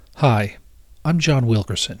Hi, I'm John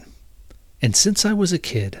Wilkerson, and since I was a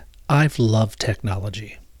kid, I've loved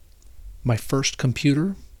technology. My first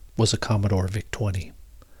computer was a Commodore VIC-20.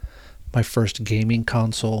 My first gaming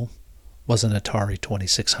console was an Atari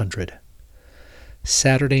 2600.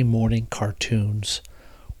 Saturday morning cartoons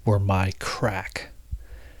were my crack.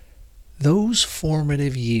 Those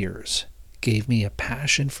formative years gave me a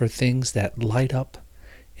passion for things that light up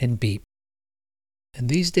and beep. And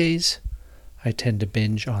these days, I tend to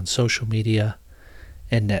binge on social media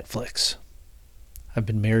and Netflix. I've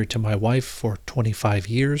been married to my wife for 25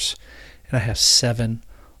 years, and I have 7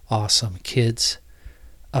 awesome kids,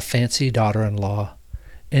 a fancy daughter-in-law,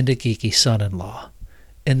 and a geeky son-in-law,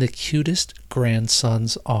 and the cutest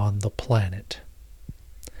grandsons on the planet.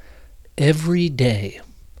 Every day,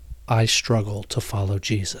 I struggle to follow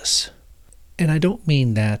Jesus. And I don't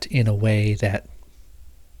mean that in a way that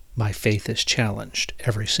my faith is challenged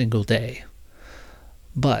every single day.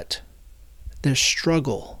 But there's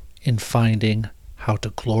struggle in finding how to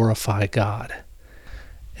glorify God.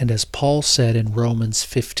 And as Paul said in Romans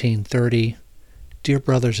 15:30, "Dear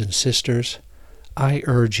brothers and sisters, I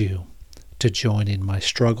urge you to join in my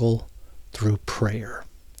struggle through prayer."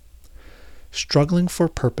 Struggling for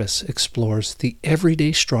Purpose explores the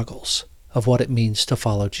everyday struggles of what it means to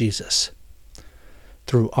follow Jesus.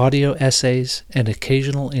 Through audio essays and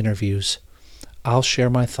occasional interviews, I'll share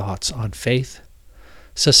my thoughts on faith,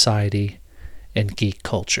 society, and geek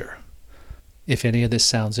culture. If any of this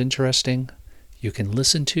sounds interesting, you can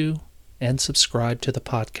listen to and subscribe to the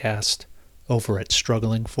podcast over at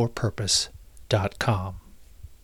strugglingforpurpose.com.